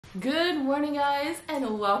Good morning, guys,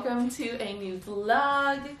 and welcome to a new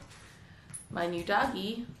vlog. My new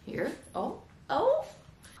doggy here. Oh,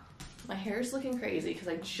 my hair is looking crazy because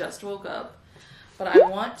I just woke up, but I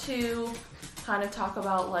want to kind of talk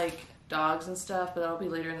about like dogs and stuff, but that'll be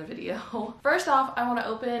later in the video. First off, I want to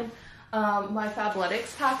open my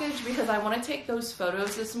Fabletics package because I want to take those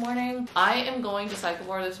photos this morning. I am going to Cycle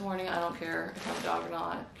Bar this morning. I don't care if I have a dog or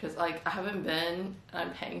not because like I haven't been and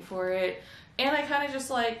I'm paying for it. And I kind of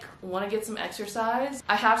just like want to get some exercise.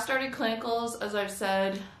 I have started clinicals, as I've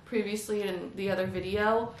said previously in the other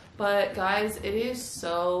video, but guys, it is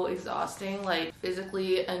so exhausting, like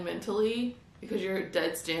physically and mentally, because you're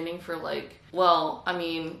dead standing for like, well, I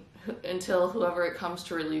mean, until whoever it comes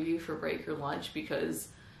to relieve you for break or lunch, because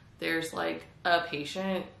there's like a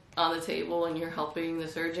patient on the table and you're helping the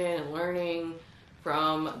surgeon and learning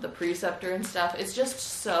from the preceptor and stuff. It's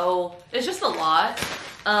just a lot.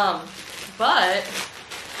 But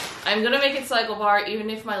I'm gonna make it Cycle Bar even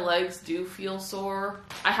if my legs do feel sore.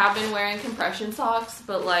 I have been wearing compression socks,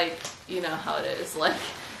 but like, you know how it is, like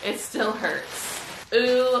it still hurts.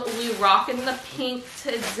 Ooh, we rocking the pink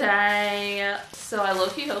today. So I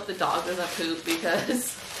low-key hope the dog doesn't poop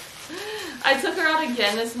because I took her out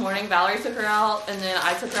again this morning. Valerie took her out and then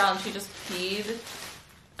I took her out and she just peed.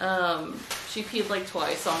 She peed like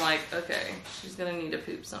twice, so I'm like, okay, she's gonna need to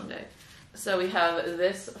poop someday. So we have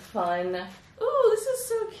this fun, ooh, this is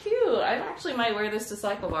so cute. I actually might wear this to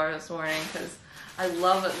Cycle Bar this morning because I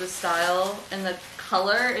love the style and the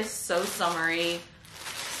color is so summery,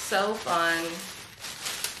 so fun.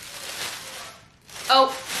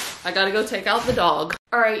 Oh, I gotta go take out the dog.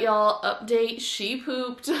 All right, y'all, update, she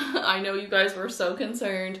pooped. I know you guys were so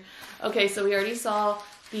concerned. Okay, so we already saw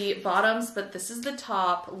the bottoms, but this is the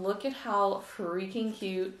top. Look at how freaking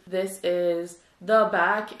cute this is. The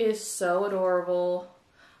back is so adorable.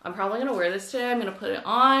 I'm probably gonna wear this today. I'm gonna put it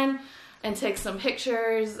on and take some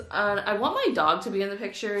pictures. I want my dog to be in the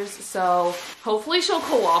pictures, so hopefully she'll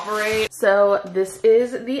cooperate. So this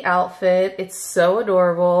is the outfit. It's so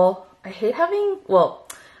adorable. I hate having, well,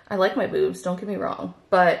 I like my boobs, don't get me wrong,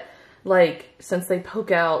 but like since they poke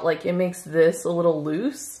out, like it makes this a little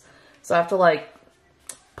loose. So I have to like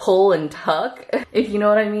pull and tuck, if you know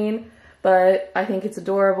what I mean. But I think it's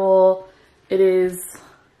adorable. It is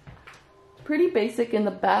pretty basic in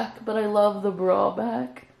the back, but I love the bra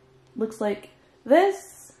back. Looks like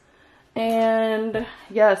this. And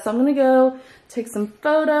yeah, so I'm gonna go take some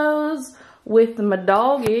photos with my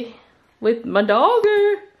doggy,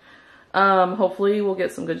 hopefully we'll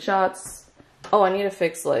get some good shots. Oh, I need to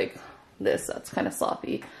fix like this. That's kind of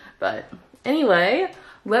sloppy. But anyway,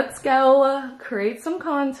 let's go create some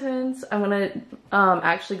content. I'm gonna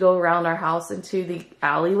actually go around our house into the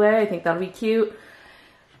alleyway. I think that'll be cute.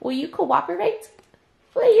 Will you cooperate?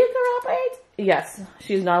 Will you cooperate? Yes,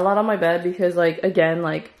 she's not allowed on my bed because like, again,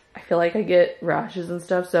 like I feel like I get rashes and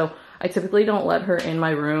stuff. So I typically don't let her in my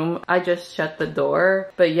room. I just shut the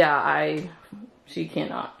door. But yeah, she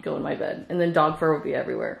cannot go in my bed. And then dog fur will be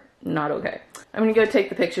everywhere. Not okay. I'm gonna go take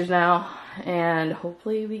the pictures now and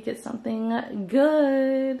hopefully we get something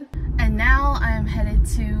good. And now I'm headed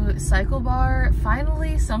to Cycle Bar.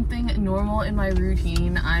 Finally something normal in my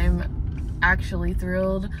routine. I'm actually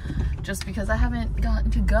thrilled just because I haven't gotten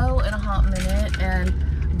to go in a hot minute.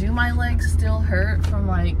 And do my legs still hurt from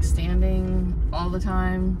like standing all the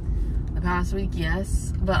time the past week?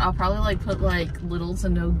 Yes, but I'll probably like put like little to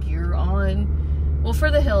no gear on. Well,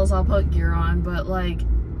 for the hills I'll put gear on, but like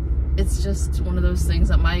it's just one of those things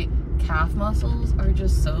that my calf muscles are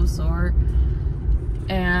just so sore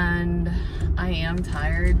and I am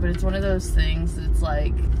tired, but it's one of those things that's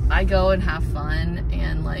like I go and have fun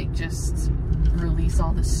and like just release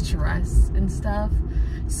all the stress and stuff.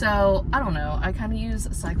 So I don't know, I kind of use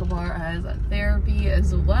Cycle Bar as a therapy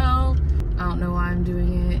as well. I don't know why I'm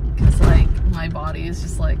doing it because like my body is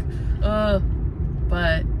just like ugh,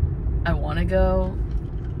 but I want to go.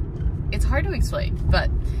 It's hard to explain, but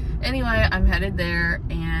anyway, I'm headed there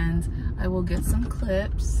and I will get some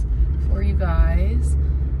clips for you guys.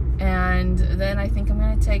 And then I think I'm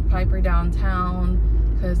gonna take Piper downtown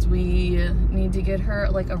because we need to get her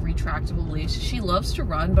like a retractable leash. She loves to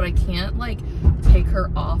run, but I can't like take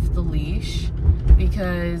her off the leash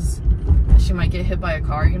because she might get hit by a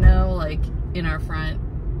car, you know, like in our front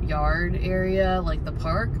yard area, like the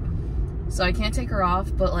park. So I can't take her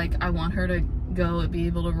off, but like I want her to go and be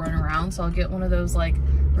able to run around. So I'll get one of those like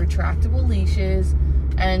retractable leashes,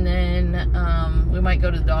 and then we might go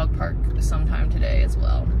to the dog park sometime today as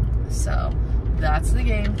well. So that's the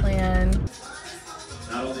game plan.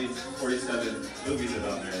 Not only 47 movies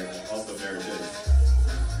about marriage, also very good.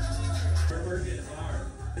 We're working hard.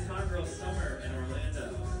 The Conqueror Summer in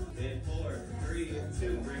Orlando.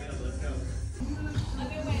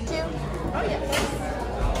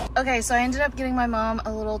 Okay, so I ended up getting my mom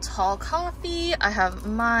a little tall coffee. I have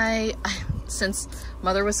since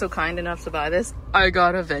mother was so kind enough to buy this, I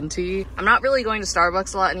got a venti. I'm not really going to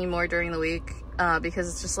Starbucks a lot anymore during the week because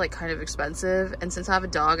it's just like kind of expensive. And since I have a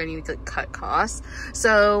dog, I need to cut costs.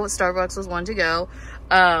 So Starbucks was one to go.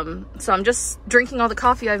 So I'm just drinking all the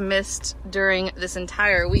coffee I've missed during this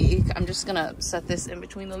entire week. I'm just gonna set this in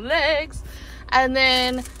between the legs. And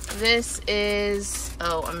then this is,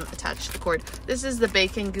 oh, I'm attached to the cord. This is the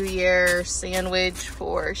bacon Gruyere sandwich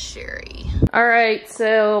for Sherry. All right,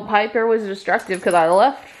 so Piper was destructive because I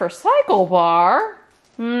left for Cycle Bar.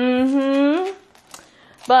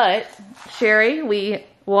 But Sherry, we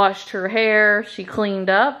washed her hair. She cleaned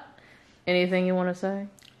up. Anything you want to say?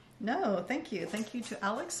 No, thank you. Thank you to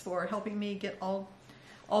Alex for helping me get all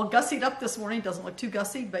gussied up this morning. Doesn't look too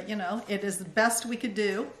gussy, but you know, it is the best we could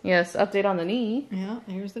do. Yes, update on the knee. Yeah,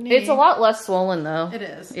 here's the knee. It's a lot less swollen though. It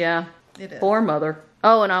is. Yeah. It is. Poor mother.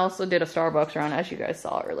 Oh, and I also did a Starbucks run, as you guys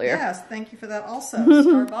saw earlier. Yes, thank you for that also.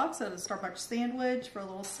 Starbucks, I had a Starbucks sandwich for a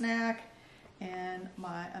little snack and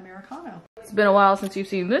my Americano. It's been a while since you've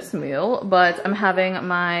seen this meal, but I'm having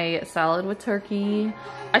my salad with turkey.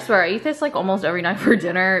 I swear, I eat this like almost every night for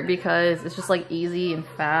dinner because it's just like easy and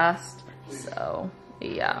fast. So,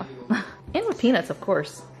 yeah. And with peanuts, of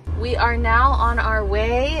course. We are now on our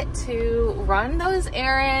way to run those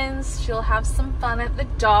errands. She'll have some fun at the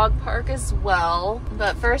dog park as well.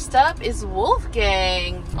 But first up is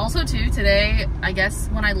Wolfgang. Also too, today, I guess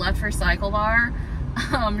when I left for Cycle Bar,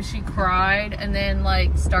 she cried and then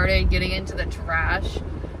like started getting into the trash.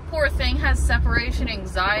 Poor thing has separation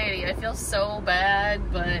anxiety. I feel so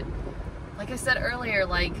bad, but like I said earlier,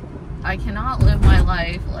 like I cannot live my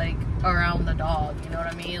life like around the dog, you know what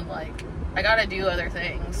I mean? Like I gotta do other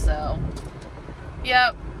things. So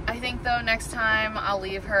yep, I think though next time I'll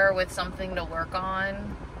leave her with something to work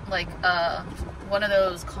on, like one of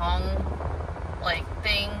those Kong like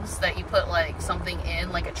things that you put like something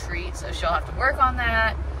in, like a treat, so she'll have to work on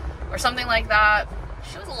that or something like that.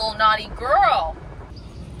 She was a little naughty girl.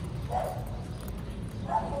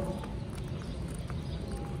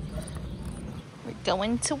 We're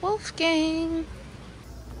going to Wolfgang.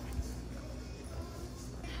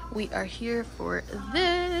 We are here for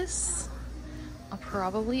this. I'll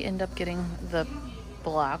probably end up getting the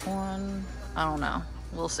black one. I don't know,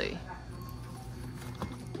 we'll see.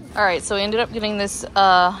 All right, so we ended up getting this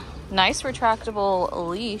nice retractable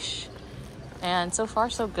leash, and so far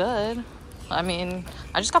so good. I mean,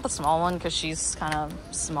 I just got the small one because she's kind of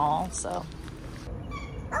small, so.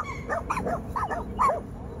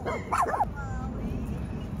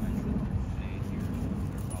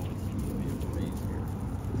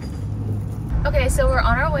 Okay, so we're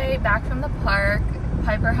on our way back from the park.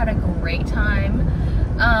 Piper had a great time.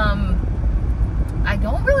 I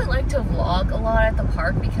don't really like to vlog a lot at the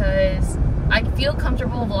park because I feel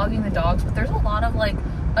comfortable vlogging the dogs, but there's a lot of like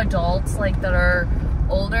adults like that are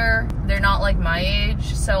older. They're not like my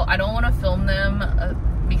age, so I don't want to film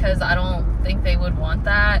them because I don't think they would want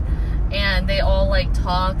that. And they all like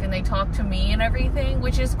talk and they talk to me and everything,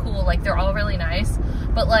 which is cool. Like they're all really nice,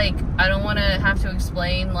 but like I don't want to have to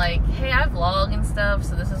explain like, hey, I vlog and stuff,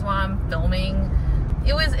 so this is why I'm filming.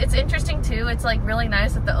 It's interesting too. It's like really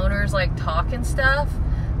nice that the owners like talk and stuff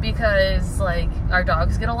because like our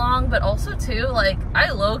dogs get along, but also too like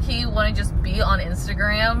I low-key want to just be on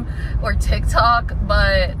Instagram or TikTok,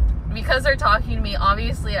 but because they're talking to me,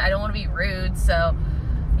 obviously I don't want to be rude. So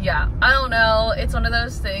yeah, I don't know, it's one of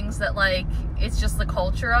those things that like it's just the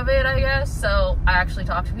culture of it, I guess. So I actually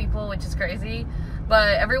talk to people, which is crazy,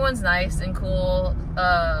 but everyone's nice and cool,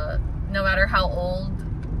 no matter how old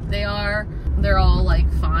they are. They're all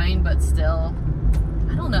like fine, but still,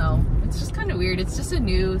 I don't know, it's just kind of weird. It's just a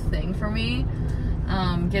new thing for me,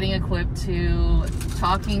 getting equipped to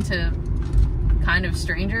talking to kind of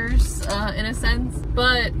strangers in a sense,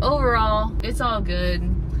 but overall it's all good.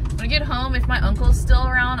 When I get home, if my uncle's still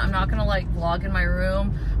around, I'm not gonna like vlog in my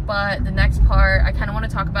room, but the next part I kind of want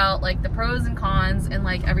to talk about like the pros and cons and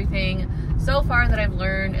like everything so far that I've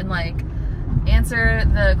learned, and like answer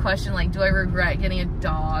the question like, do I regret getting a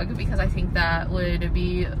dog, because I think that would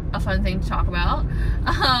be a fun thing to talk about.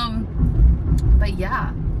 But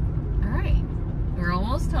yeah, all right, we're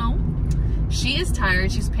almost home. She is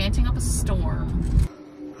tired, she's panting up a storm.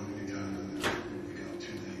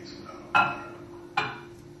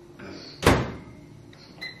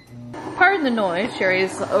 Pardon the noise,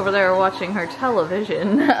 Sherry's over there watching her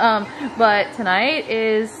television. But tonight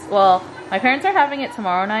is, well, my parents are having it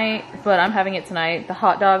tomorrow night, but I'm having it tonight, the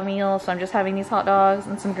hot dog meal. So I'm just having these hot dogs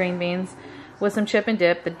and some green beans with some chip and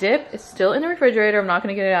dip. The dip is still in the refrigerator. I'm not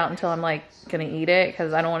gonna get it out until I'm like gonna eat it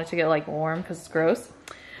because I don't want it to get like warm because it's gross.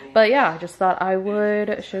 But yeah, I just thought I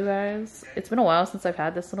would show you guys. It's been a while since I've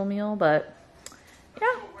had this little meal, but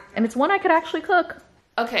yeah. And it's one I could actually cook.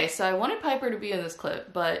 Okay, so I wanted Piper to be in this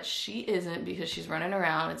clip, but she isn't because she's running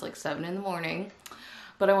around. It's like 7 in the morning.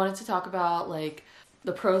 But I wanted to talk about like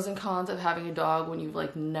the pros and cons of having a dog when you've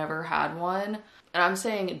like never had one. And I'm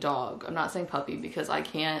saying dog, I'm not saying puppy, because I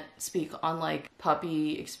can't speak on like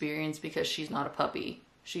puppy experience because she's not a puppy.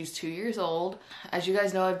 She's 2 years old. As you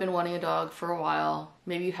guys know, I've been wanting a dog for a while.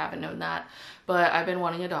 Maybe you haven't known that, but I've been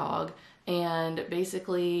wanting a dog. And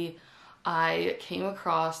basically I came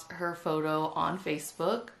across her photo on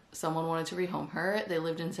Facebook. Someone wanted to rehome her. They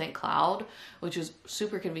lived in St. Cloud, which is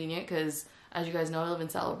super convenient because as you guys know, I live in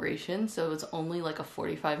Celebration, so it's only like a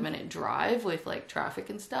 45-minute drive with like traffic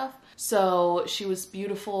and stuff. So she was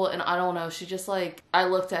beautiful, and I don't know, she just like, I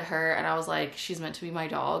looked at her and I was like, she's meant to be my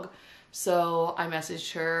dog. So I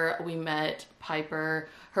messaged her, we met. Piper,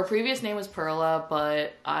 her previous name was Perla,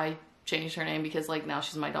 but I changed her name because like now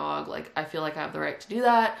she's my dog. Like I feel like I have the right to do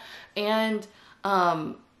that. And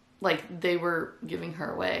like they were giving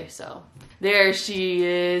her away, so there she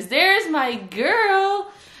is. There's my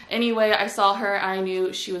girl. Anyway, I saw her, I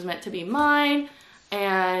knew she was meant to be mine,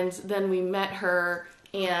 and then we met her,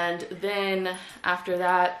 and then after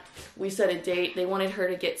that, we set a date. They wanted her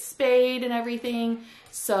to get spayed and everything,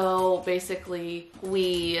 so basically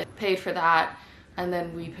we paid for that, and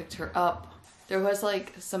then we picked her up. There was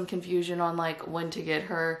like some confusion on like when to get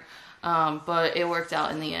her, but it worked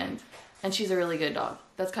out in the end, and she's a really good dog.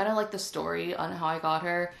 That's kind of like the story on how I got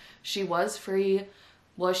her. She was free.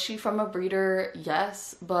 Was she from a breeder?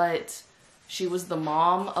 Yes, but she was the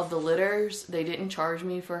mom of the litters. They didn't charge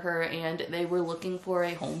me for her, and they were looking for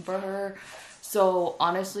a home for her. So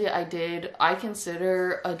honestly, I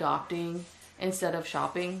consider adopting instead of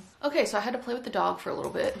shopping. Okay, so I had to play with the dog for a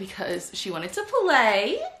little bit because she wanted to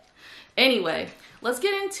play. Anyway, let's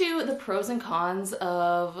get into the pros and cons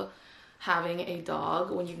of having a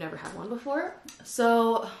dog when you've never had one before.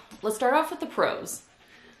 So let's start off with the pros.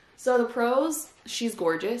 So the pros, she's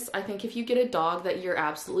gorgeous. I think if you get a dog that you're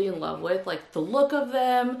absolutely in love with, like the look of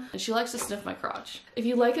them, and she likes to sniff my crotch. If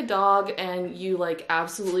you like a dog and you like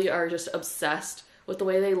absolutely are just obsessed with the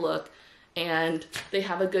way they look and they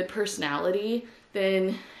have a good personality,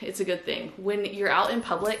 then it's a good thing. When you're out in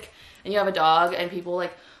public and you have a dog and people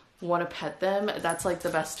like want to pet them, that's like the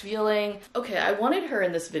best feeling. Okay, I wanted her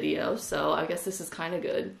in this video, so I guess this is kind of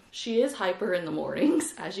good. She is hyper in the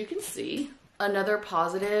mornings, as you can see. Another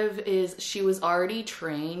positive is she was already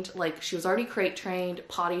trained, like she was already crate trained,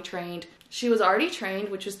 potty trained. She was already trained,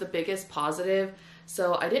 which is the biggest positive.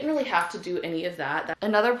 So I didn't really have to do any of that.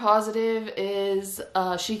 Another positive is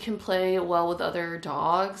she can play well with other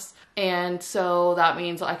dogs. And so that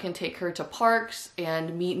means I can take her to parks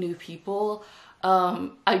and meet new people.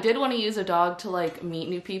 I did want to use a dog to like meet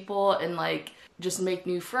new people and like just make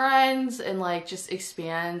new friends and like just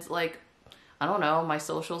expand like, I don't know, my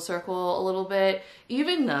social circle a little bit.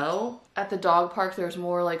 Even though at the dog park there's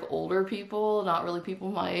more like older people, not really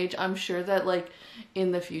people my age, I'm sure that like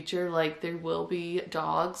in the future like there will be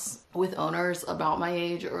dogs with owners about my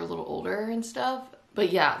age or a little older and stuff.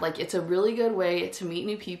 But yeah, like it's a really good way to meet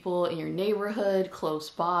new people in your neighborhood,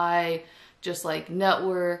 close by, just like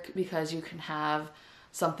network, because you can have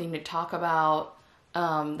something to talk about.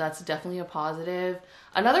 That's definitely a positive.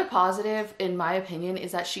 Another positive, in my opinion,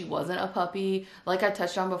 is that she wasn't a puppy. Like I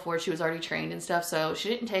touched on before, she was already trained and stuff, so she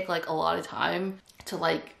didn't take like a lot of time to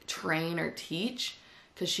like train or teach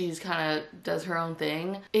because she's kind of does her own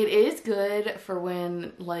thing. It is good for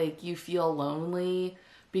when like you feel lonely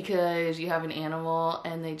because you have an animal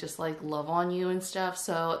and they just like love on you and stuff,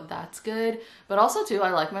 so that's good. But also too,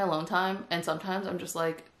 I like my alone time, and sometimes I'm just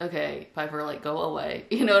like, okay, Piper, like go away,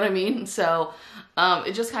 you know what I mean? So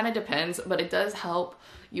it just kind of depends, but it does help.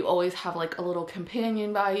 You always have like a little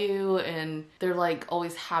companion by you and they're like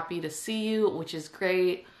always happy to see you, which is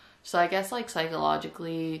great. So I guess like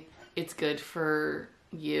psychologically it's good for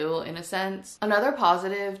you in a sense. Another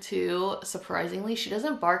positive too, surprisingly, she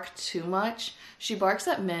doesn't bark too much. She barks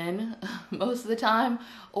at men most of the time,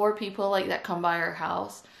 or people like that come by her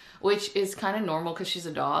house, which is kind of normal because she's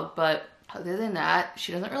a dog, but other than that,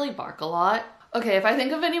 she doesn't really bark a lot. Okay, if I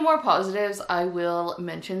think of any more positives, I will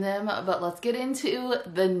mention them, but let's get into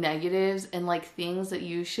the negatives and like things that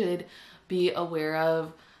you should be aware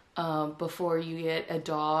of before you get a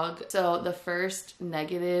dog. So the first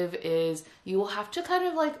negative is you will have to kind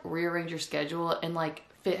of like rearrange your schedule and like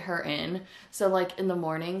fit her in. So like in the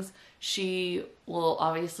mornings, she will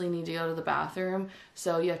obviously need to go to the bathroom.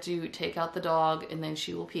 So you have to take out the dog and then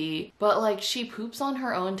she will pee. But like she poops on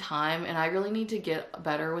her own time, and I really need to get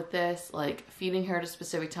better with this, like feeding her at a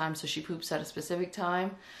specific time so she poops at a specific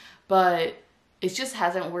time. But it just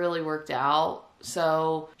hasn't really worked out.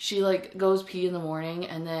 So she like goes pee in the morning,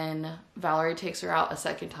 and then Valerie takes her out a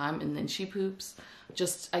second time and then she poops.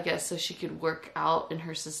 Just, I guess, so she could work out in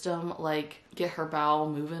her system, like get her bowel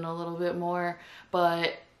moving a little bit more.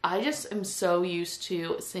 But I just am so used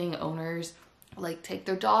to seeing owners like take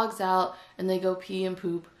their dogs out and they go pee and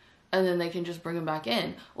poop and then they can just bring them back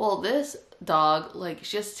in. Well, this dog, like,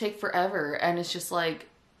 she has to take forever, and it's just like,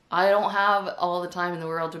 I don't have all the time in the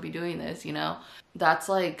world to be doing this, you know? That's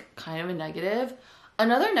like kind of a negative.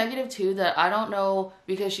 Another negative too, that I don't know,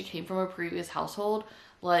 because she came from a previous household,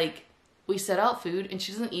 like, we set out food and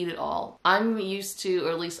she doesn't eat it all. I'm used to,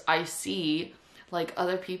 or at least I see, like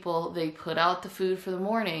other people, they put out the food for the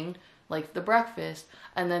morning, like the breakfast,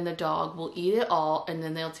 and then the dog will eat it all, and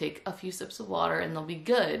then they'll take a few sips of water and they'll be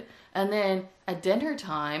good. And then at dinner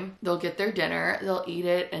time, they'll get their dinner, they'll eat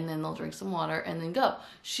it, and then they'll drink some water and then go.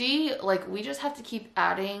 She, like, we just have to keep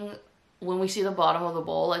adding, when we see the bottom of the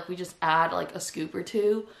bowl, like we just add like a scoop or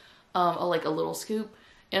two, or like a little scoop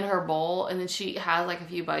in her bowl, and then she has like a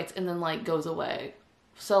few bites and then like goes away.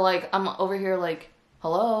 So like I'm over here like,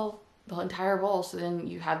 hello, the entire bowl, so then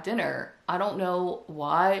you have dinner. I don't know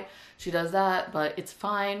why she does that, but it's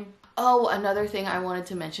fine. Oh, another thing I wanted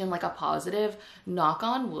to mention, like a positive, knock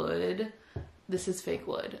on wood, this is fake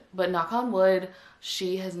wood, but knock on wood,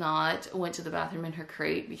 she has not went to the bathroom in her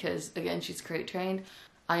crate, because again, she's crate trained.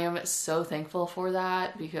 I am so thankful for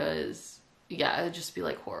that, because yeah, it'd just be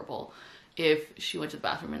like horrible if she went to the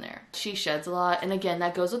bathroom in there. She sheds a lot, and again,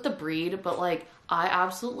 that goes with the breed, but like I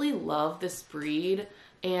absolutely love this breed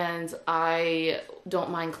and I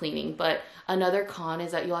don't mind cleaning. But another con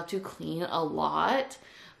is that you'll have to clean a lot,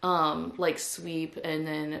 like sweep and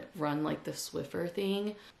then run like the Swiffer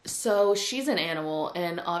thing. So she's an animal,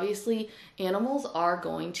 and obviously animals are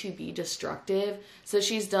going to be destructive. So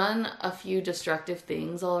she's done a few destructive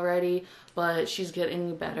things already, but she's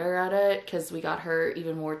getting better at it because we got her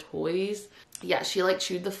even more toys. Yeah, she like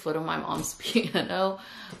chewed the foot of my mom's piano,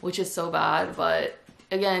 which is so bad, but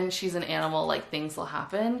again, she's an animal, like things will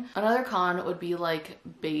happen. Another con would be like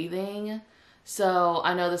bathing. So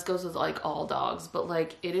I know this goes with like all dogs, but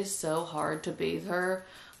like it is so hard to bathe her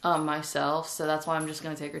myself. So that's why I'm just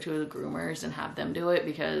going to take her to the groomers and have them do it,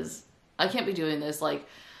 because I can't be doing this. Like,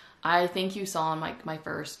 I think you saw in my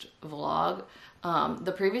first vlog,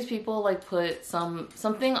 the previous people like put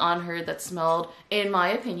something on her that smelled, in my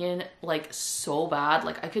opinion, like so bad.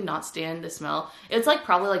 Like I could not stand the smell. It's like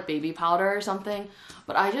probably like baby powder or something,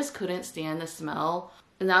 but I just couldn't stand the smell.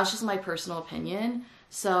 And that was just my personal opinion.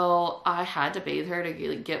 So I had to bathe her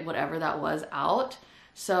to get whatever that was out.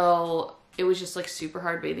 So it was just like super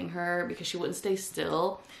hard bathing her because she wouldn't stay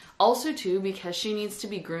still. Also too, because she needs to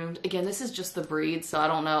be groomed. Again, this is just the breed, so I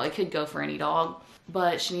don't know. It could go for any dog,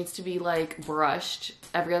 but she needs to be like brushed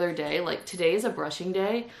every other day. Like today is a brushing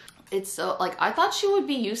day. It's so like, I thought she would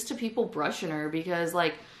be used to people brushing her because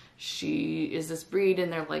like she is this breed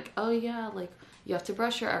and they're like, oh yeah, like you have to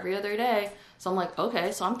brush her every other day. So I'm like,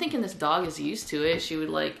 okay, so I'm thinking this dog is used to it. She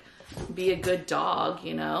would like be a good dog,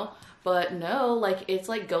 you know? But no, like it's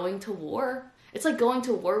like going to war. It's like going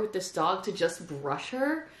to war with this dog to just brush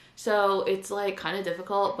her. So it's like kind of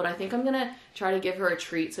difficult, but I think I'm gonna try to give her a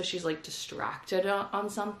treat so she's like distracted on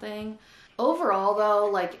something. Overall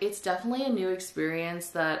though, like it's definitely a new experience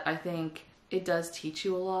that I think it does teach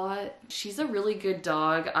you a lot. She's a really good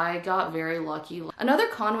dog. I got very lucky. Another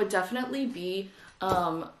con would definitely be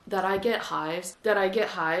that I get hives.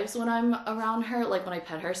 When I'm around her, like when I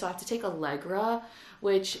pet her. So I have to take Allegra,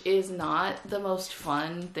 which is not the most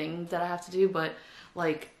fun thing that I have to do, but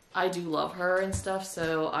like I do love her and stuff,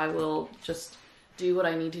 so I will just do what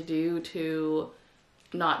I need to do to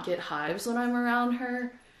not get hives when I'm around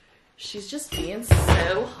her. She's just being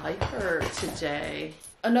so hyper today.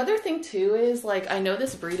 Another thing too is like, I know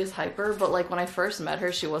this breed is hyper, but like when I first met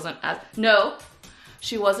her, she wasn't as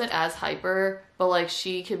hyper, but like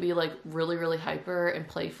she could be like really, really hyper and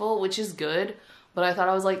playful, which is good. But I thought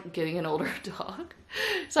I was like getting an older dog.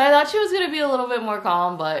 So I thought she was going to be a little bit more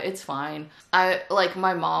calm, but it's fine. Like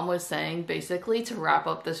my mom was saying, basically to wrap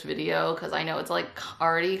up this video, because I know it's like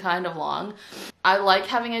already kind of long. I like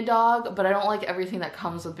having a dog, but I don't like everything that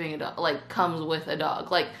comes with being a dog, like comes with a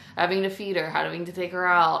dog. Like having to feed her, having to take her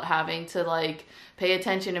out, having to like pay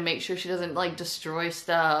attention to make sure she doesn't like destroy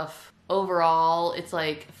stuff. Overall, it's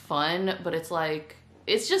like fun, but it's like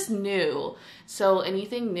it's just new. So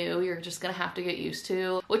anything new, you're just gonna have to get used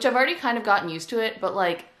to, which I've already kind of gotten used to it, but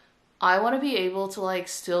like, I want to be able to like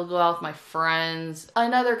still go out with my friends.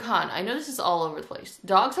 Another con, I know this is all over the place.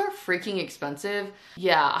 Dogs are freaking expensive.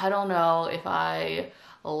 Yeah, I don't know if I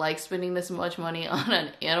like spending this much money on an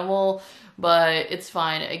animal, but it's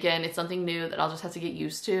fine. Again, it's something new that I'll just have to get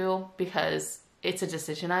used to because it's a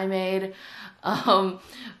decision I made.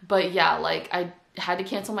 But yeah, like I had to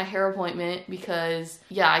cancel my hair appointment because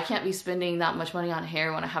yeah, I can't be spending that much money on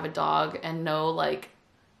hair when I have a dog and no like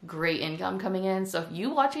great income coming in. So if you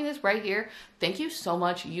watching this right here, thank you so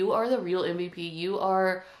much. You are the real MVP. You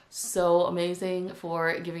are so amazing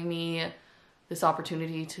for giving me this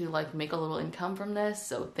opportunity to like make a little income from this.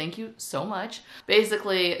 So thank you so much.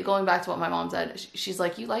 Basically, going back to what my mom said, she's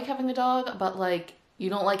like, you like having a dog, but like you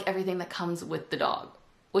don't like everything that comes with the dog,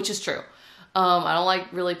 which is true. I don't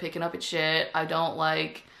like really picking up at shit. I don't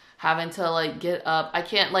like having to like get up. I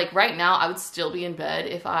can't, like right now I would still be in bed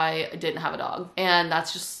if I didn't have a dog. And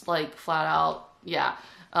that's just like flat out, yeah.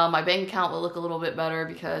 My bank account will look a little bit better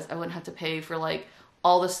because I wouldn't have to pay for like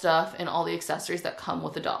all the stuff and all the accessories that come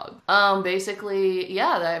with a dog. Basically,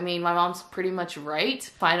 yeah, I mean, my mom's pretty much right.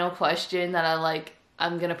 Final question that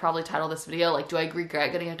I'm gonna probably title this video, like, do I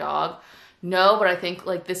regret getting a dog? No, but I think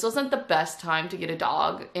like this wasn't the best time to get a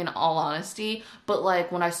dog in all honesty, but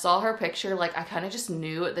like when I saw her picture, like I kind of just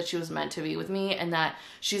knew that she was meant to be with me and that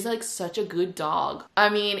she's like such a good dog. I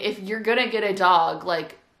mean, if you're gonna get a dog,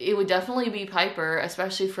 like it would definitely be Piper,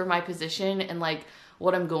 especially for my position and like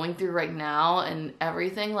what I'm going through right now and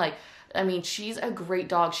everything. Like, I mean, she's a great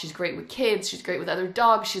dog. She's great with kids. She's great with other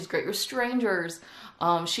dogs. She's great with strangers.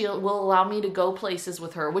 She will allow me to go places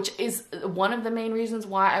with her, which is one of the main reasons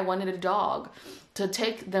why I wanted a dog, to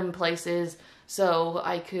take them places so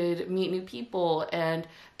I could meet new people and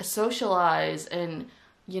socialize and,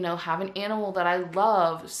 you know, have an animal that I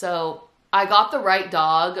love. So I got the right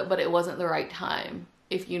dog, but it wasn't the right time,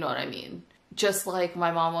 if you know what I mean. Just like my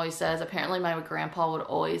mom always says, apparently my grandpa would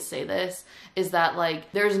always say this, is that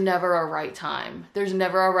like, there's never a right time. There's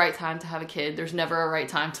never a right time to have a kid. There's never a right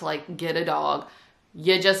time to like get a dog.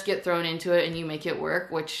 You just get thrown into it and you make it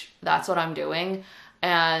work, which that's what I'm doing.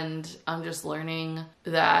 And I'm just learning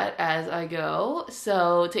that as I go.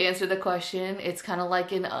 So to answer the question, it's kind of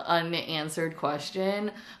like an unanswered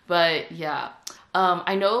question, but yeah.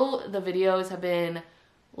 I know the videos have been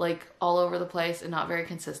like all over the place and not very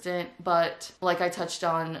consistent, but like I touched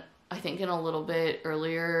on, I think in a little bit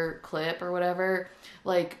earlier clip or whatever,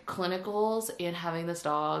 like clinicals and having this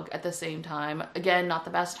dog at the same time, again, not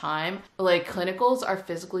the best time. Like clinicals are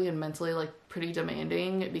physically and mentally like pretty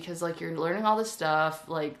demanding because like you're learning all this stuff.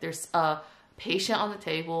 Like there's a patient on the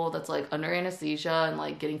table that's like under anesthesia and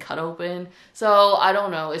like getting cut open. So I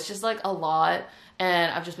don't know, it's just like a lot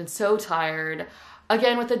and I've just been so tired.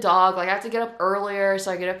 Again, with the dog, like I have to get up earlier,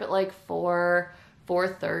 so I get up at like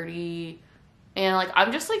 4:30. And like,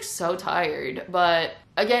 I'm just like so tired, but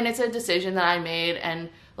again, it's a decision that I made. And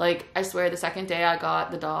like, I swear the second day I got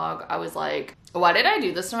the dog, I was like, why did I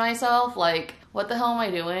do this to myself? Like, what the hell am I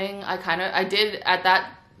doing?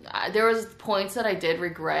 There was points that I did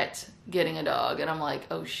regret getting a dog and I'm like,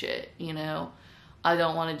 oh shit, you know, I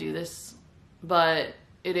don't want to do this, but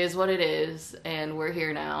it is what it is. And we're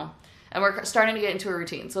here now. And we're starting to get into a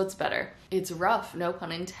routine, so it's better. It's rough, no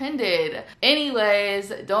pun intended.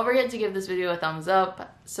 Anyways, don't forget to give this video a thumbs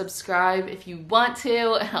up, subscribe if you want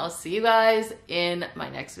to, and I'll see you guys in my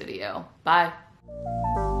next video. Bye.